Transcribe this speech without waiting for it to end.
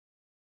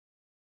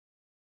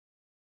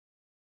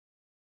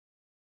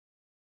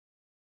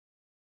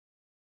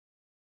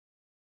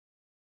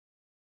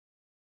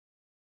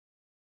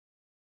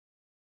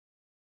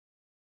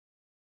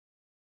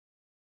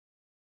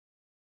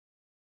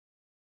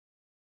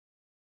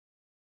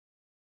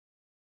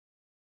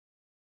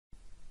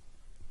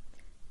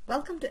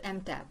Welcome to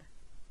Mtab.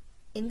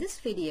 In this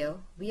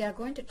video, we are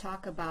going to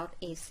talk about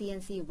a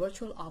CNC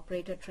virtual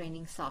operator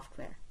training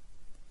software.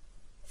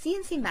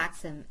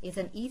 Cnc-Machsim is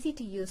an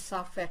easy-to-use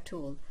software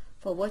tool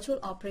for virtual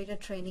operator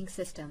training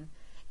system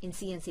in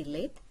CNC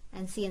Lathe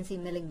and CNC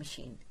milling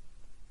machine.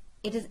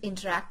 It is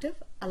interactive,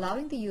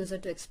 allowing the user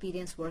to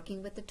experience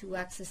working with the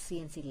 2-axis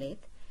CNC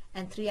Lathe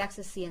and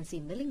 3-axis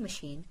CNC milling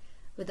machine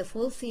with a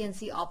full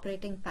CNC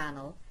operating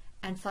panel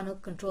and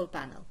Fanuc control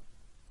panel.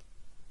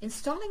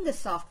 Installing this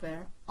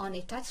software on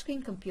a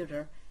touchscreen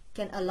computer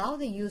can allow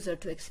the user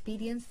to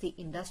experience the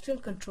industrial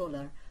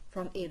controller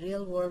from a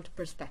real-world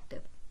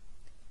perspective.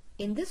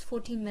 In this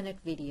 14-minute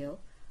video,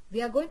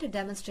 we are going to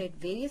demonstrate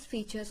various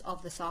features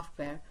of the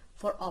software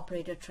for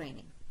operator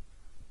training.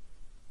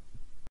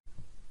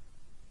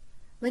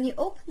 When you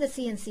open the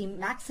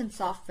Cnc-Machsim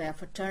software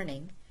for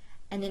turning,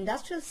 an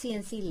industrial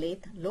CNC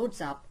lathe loads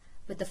up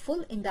with the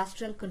full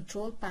industrial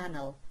control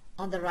panel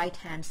on the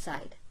right-hand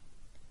side.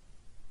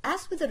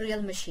 As with a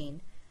real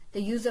machine,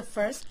 the user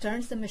first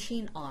turns the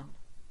machine on.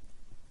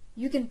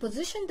 You can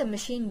position the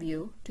machine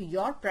view to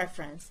your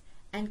preference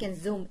and can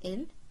zoom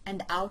in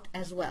and out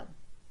as well.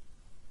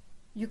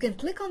 You can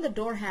click on the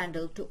door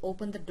handle to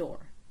open the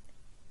door.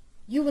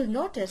 You will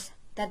notice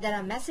that there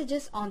are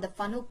messages on the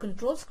Fanuc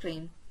control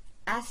screen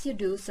as you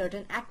do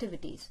certain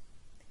activities.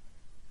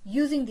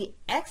 Using the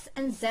X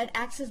and Z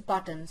axis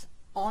buttons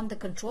on the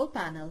control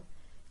panel,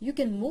 you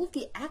can move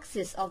the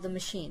axis of the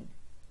machine.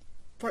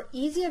 For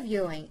easier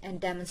viewing and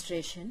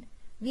demonstration,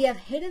 we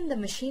have hidden the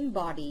machine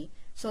body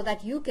so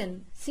that you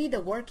can see the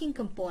working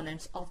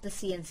components of the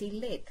CNC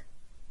lathe.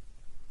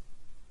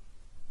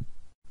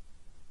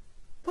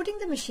 Putting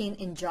the machine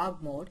in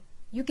jog mode,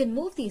 you can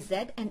move the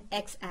Z and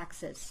X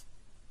axis.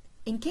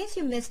 In case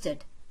you missed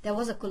it, there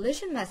was a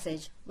collision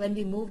message when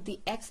we moved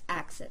the X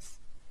axis.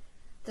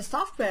 The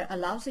software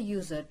allows the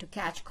user to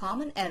catch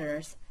common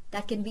errors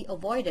that can be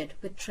avoided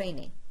with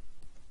training.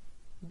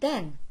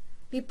 Then,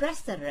 we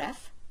press the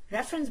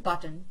reference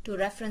button to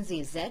reference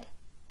the Z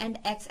and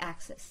X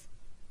axis.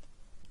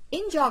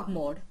 In jog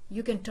mode,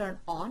 you can turn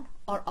on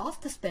or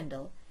off the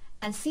spindle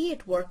and see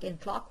it work in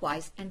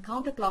clockwise and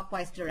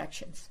counterclockwise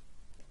directions.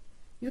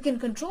 You can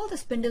control the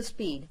spindle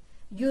speed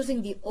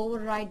using the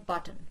override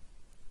button.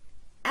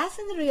 As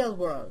in the real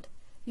world,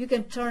 you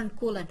can turn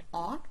coolant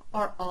on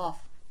or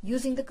off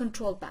using the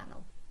control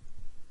panel.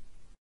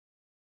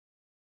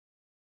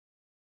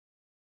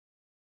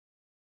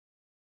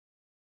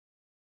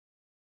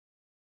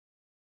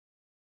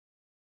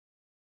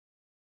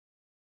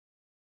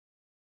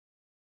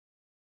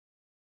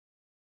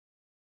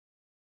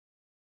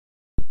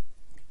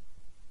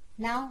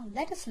 Now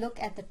let us look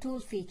at the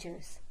tool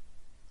features.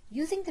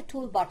 Using the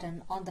tool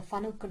button on the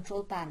Fanuc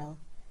control panel,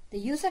 the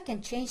user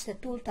can change the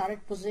tool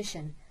turret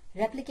position,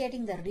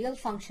 replicating the real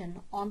function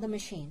on the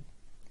machine.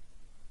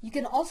 You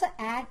can also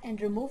add and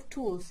remove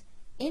tools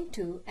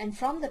into and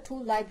from the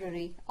tool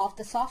library of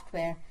the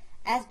software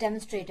as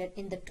demonstrated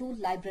in the tool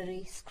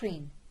library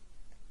screen.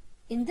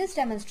 In this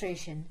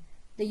demonstration,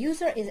 the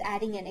user is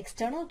adding an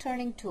external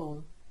turning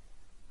tool.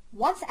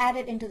 Once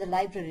added into the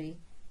library,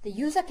 the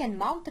user can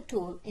mount the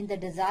tool in the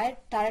desired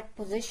turret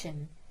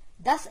position,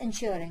 thus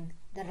ensuring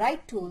the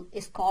right tool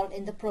is called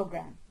in the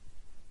program.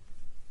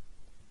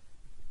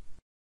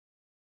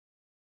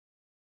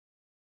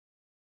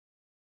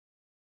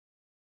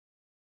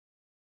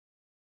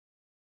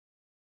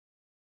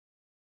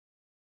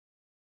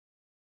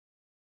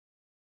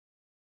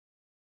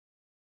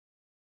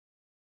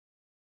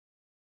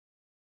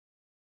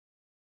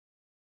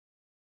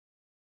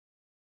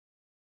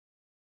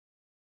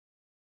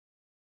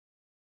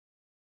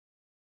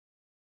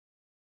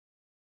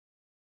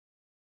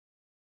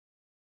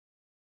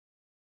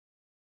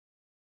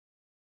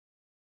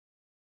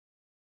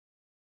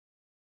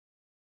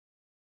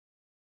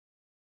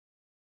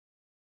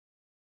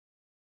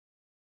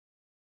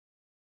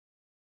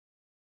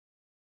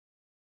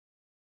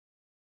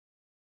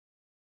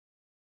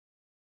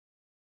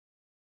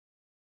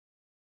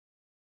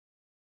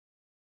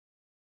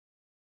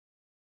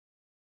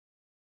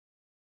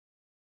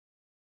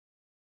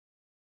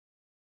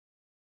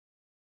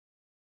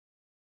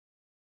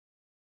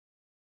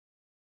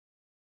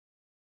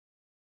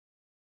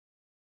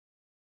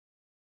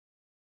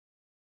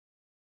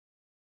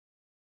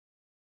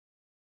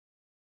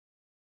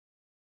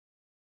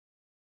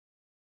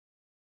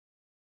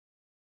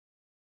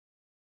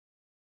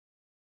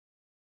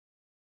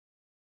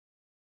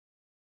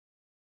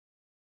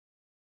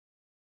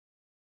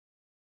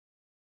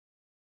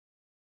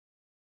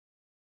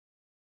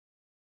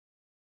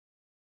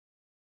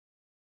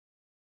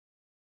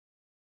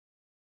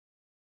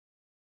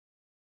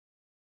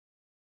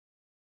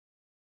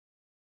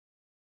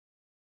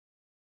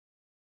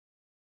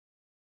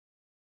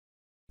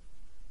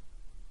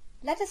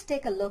 Let us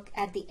take a look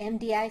at the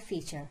MDI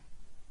feature.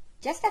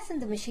 Just as in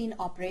the machine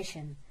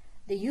operation,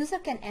 the user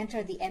can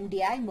enter the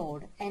MDI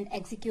mode and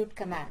execute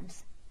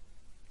commands.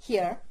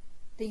 Here,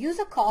 the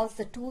user calls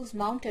the tools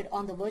mounted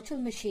on the virtual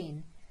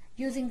machine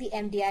using the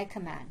MDI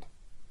command.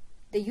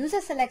 The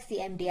user selects the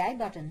MDI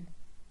button,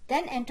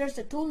 then enters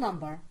the tool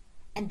number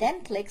and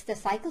then clicks the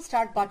Cycle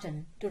Start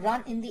button to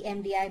run in the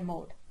MDI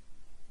mode.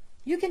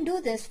 You can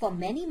do this for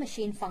many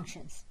machine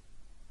functions.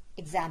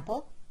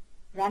 Example,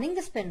 running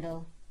the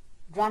spindle,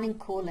 running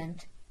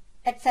coolant,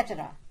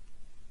 etc.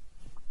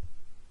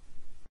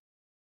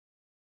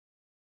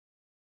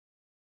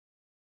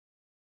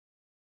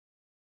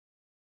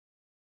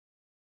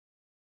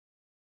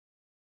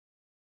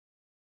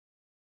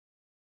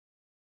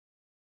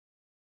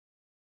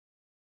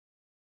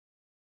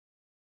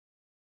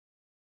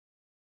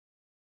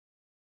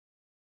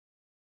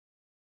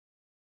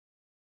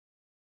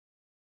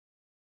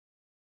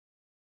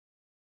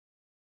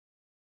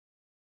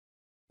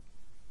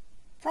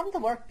 From the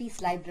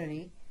Workpiece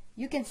library,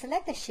 you can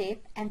select the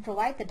shape and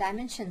provide the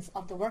dimensions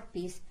of the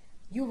workpiece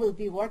you will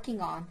be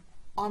working on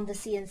the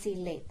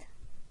CNC lathe.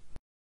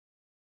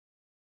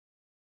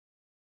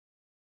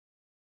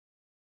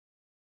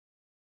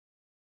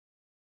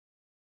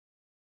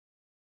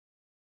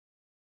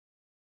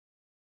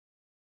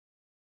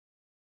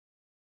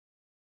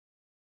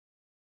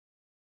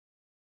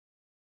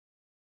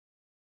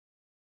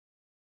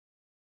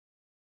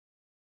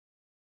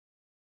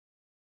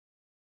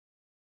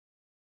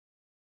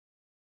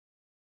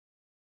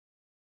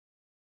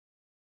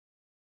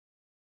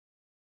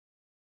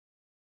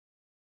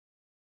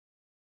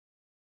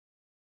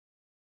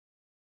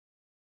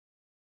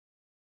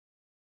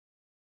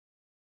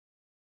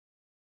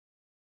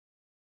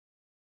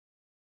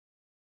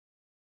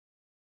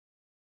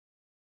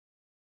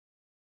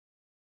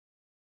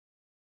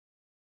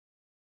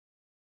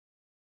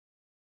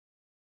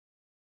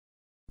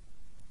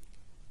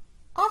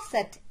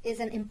 Offset is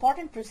an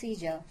important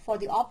procedure for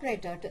the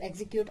operator to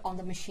execute on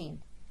the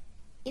machine.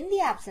 In the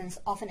absence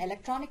of an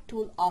electronic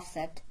tool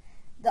offset,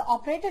 the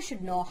operator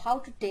should know how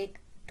to take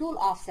tool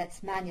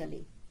offsets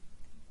manually.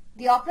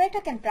 The operator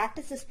can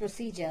practice this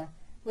procedure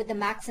with the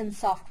Maxim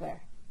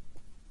software.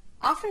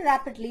 After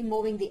rapidly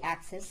moving the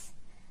axis,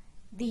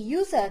 the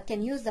user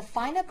can use the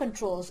finer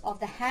controls of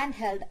the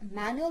handheld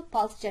manual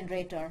pulse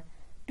generator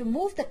to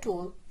move the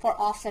tool for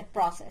offset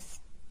process.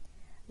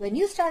 When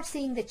you start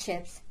seeing the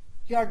chips,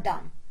 you're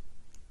done.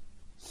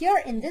 Here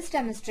in this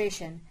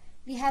demonstration,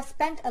 we have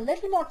spent a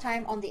little more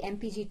time on the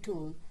MPG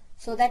tool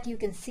so that you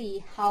can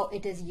see how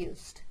it is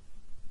used.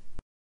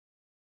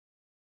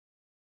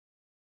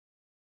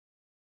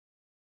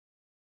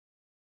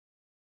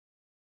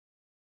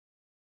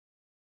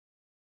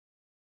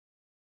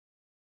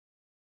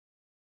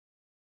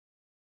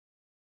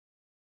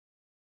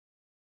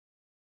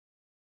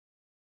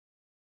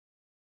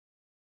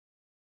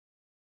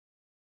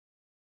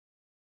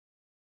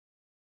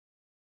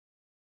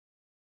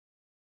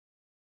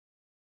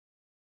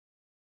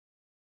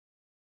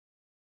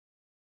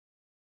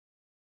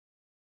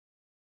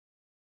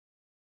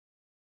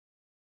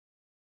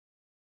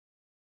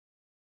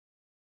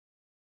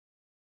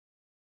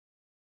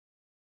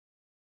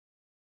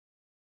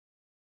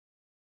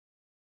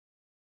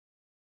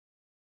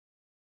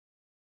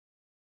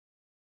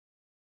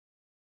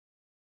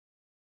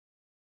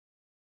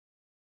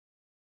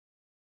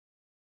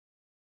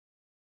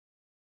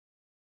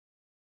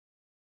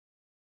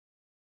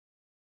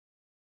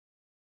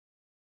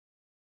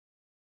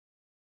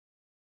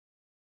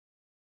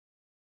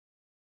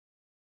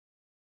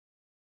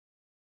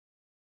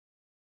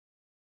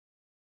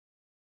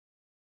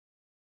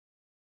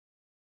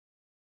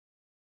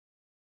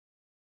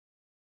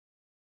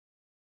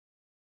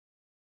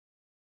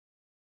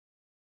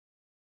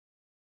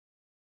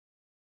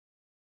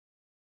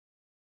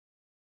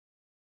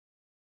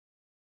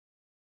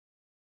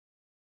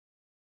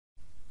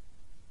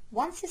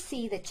 Once you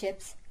see the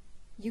chips,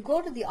 you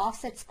go to the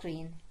offset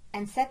screen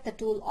and set the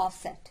tool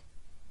offset.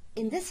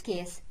 In this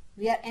case,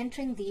 we are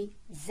entering the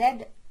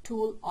Z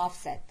tool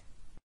offset.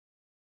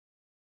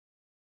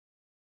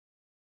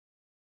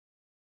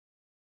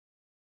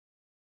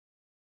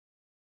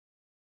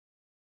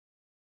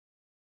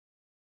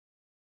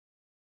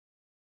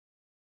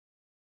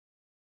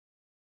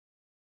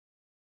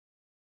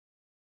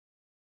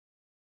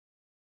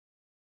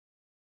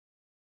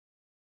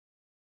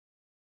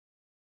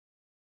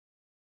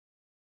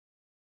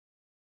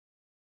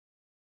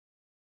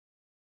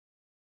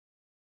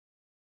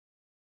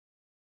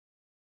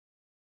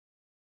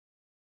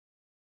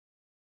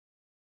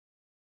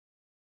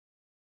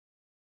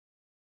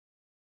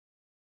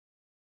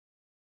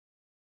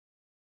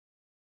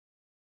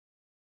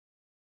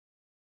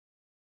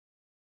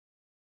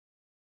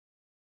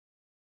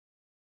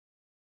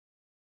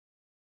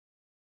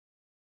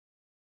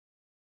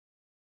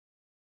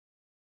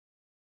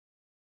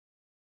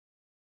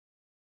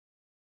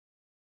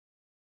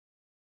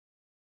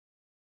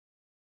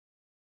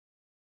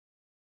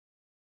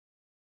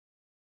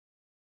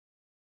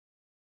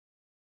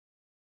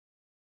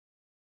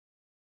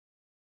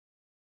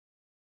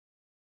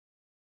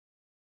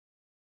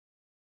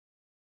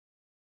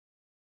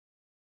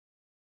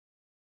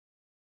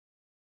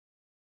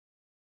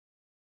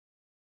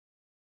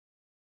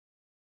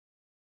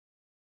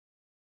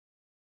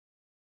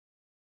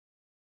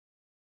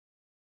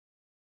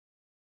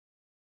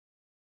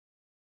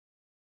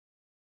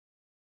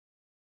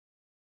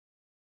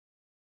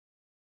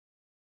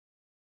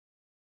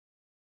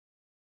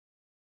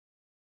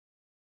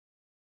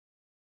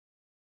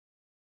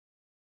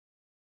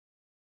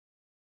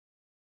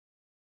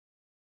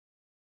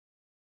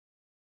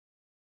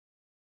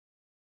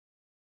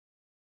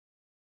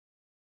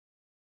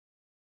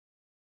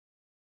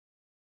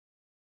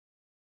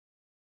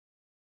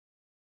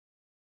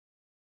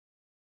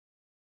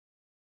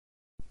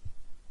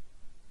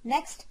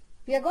 Next,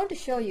 we are going to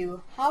show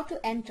you how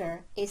to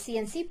enter a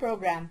CNC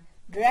program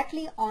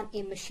directly on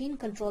a machine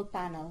control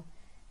panel,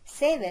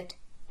 save it,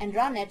 and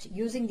run it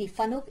using the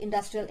Fanuc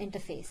industrial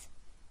interface.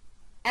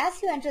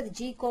 As you enter the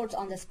G-codes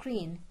on the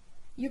screen,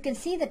 you can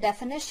see the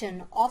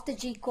definition of the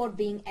G-code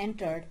being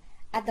entered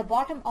at the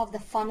bottom of the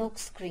Fanuc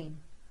screen.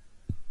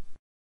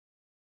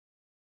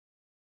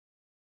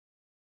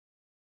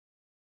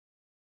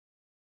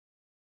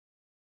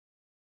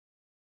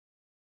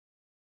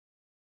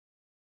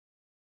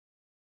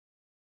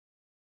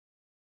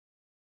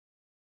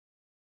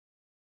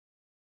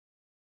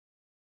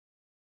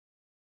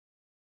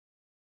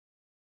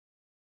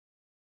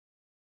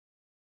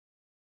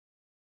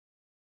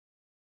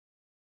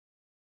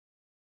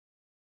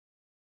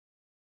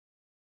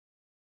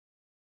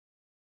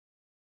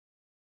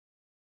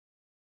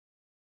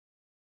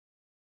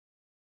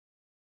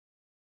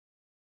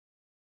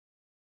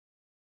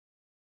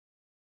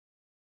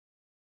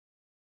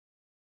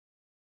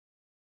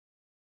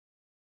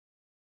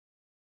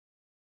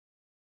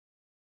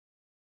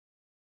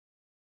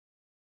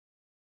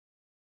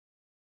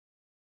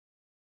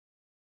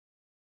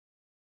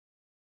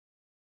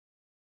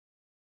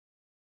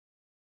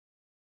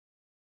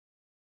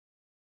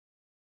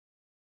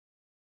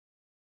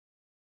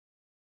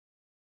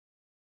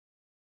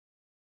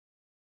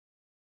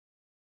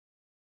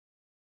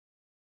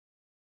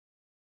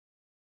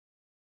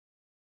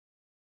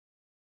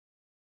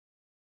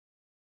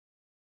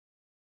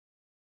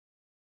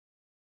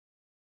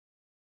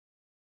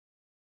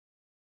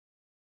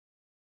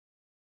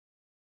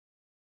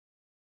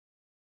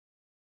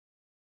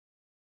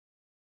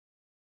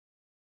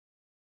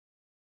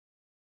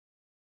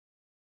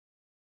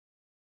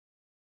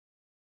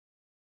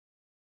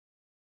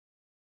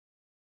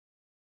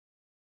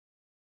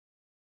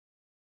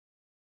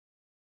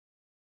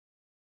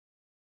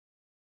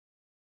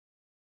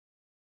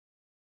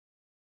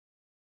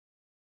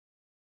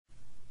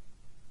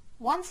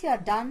 Once you are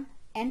done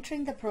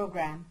entering the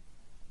program,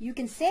 you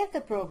can save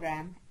the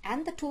program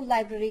and the tool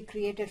library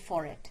created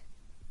for it.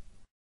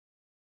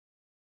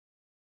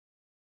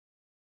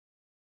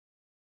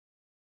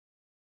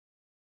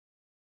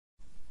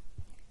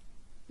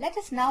 Let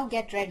us now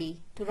get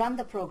ready to run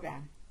the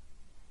program.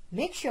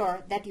 Make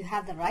sure that you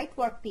have the right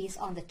workpiece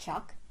on the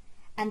chuck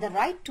and the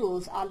right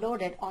tools are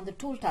loaded on the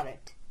tool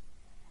turret.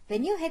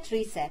 When you hit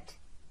reset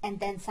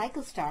and then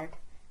cycle start,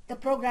 the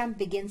program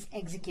begins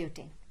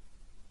executing.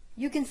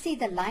 You can see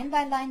the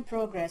line-by-line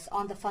progress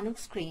on the Fanuc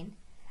screen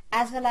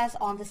as well as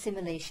on the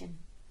simulation.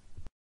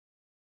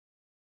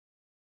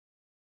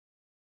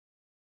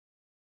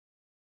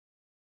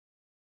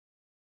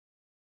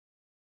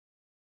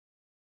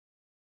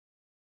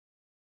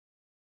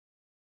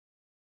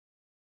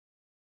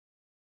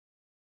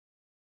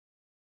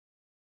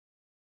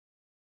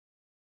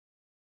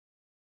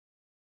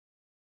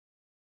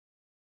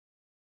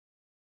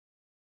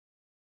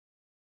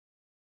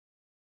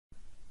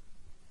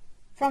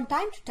 From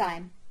time to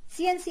time,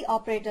 CNC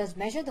operators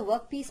measure the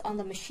workpiece on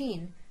the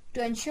machine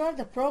to ensure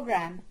the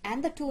program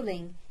and the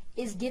tooling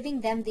is giving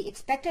them the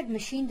expected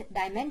machined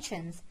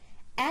dimensions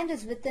and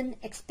is within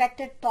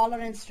expected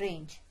tolerance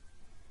range.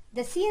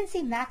 The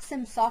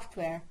Cnc-Machsim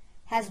software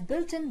has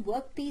built-in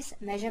workpiece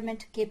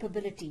measurement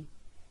capability.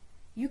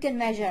 You can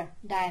measure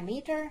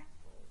diameter,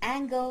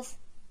 angles,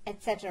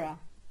 etc.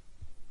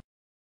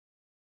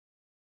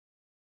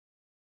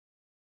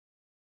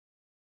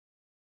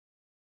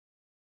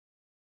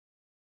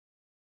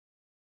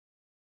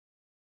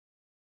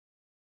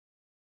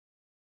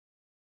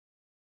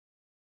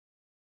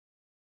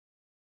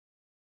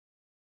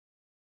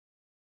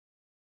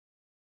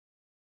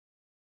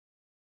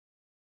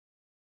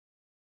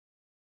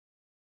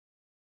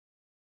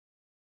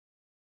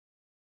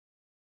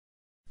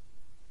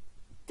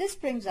 This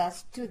brings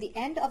us to the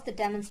end of the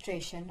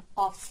demonstration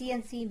of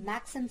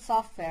Cnc-Machsim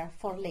software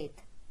for lathe.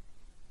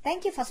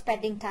 Thank you for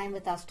spending time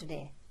with us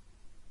today.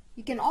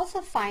 You can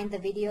also find the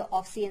video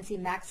of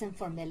Cnc-Machsim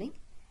for milling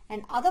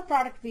and other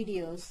product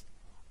videos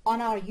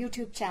on our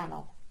YouTube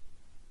channel.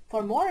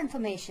 For more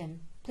information,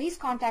 please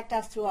contact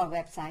us through our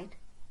website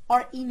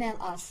or email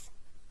us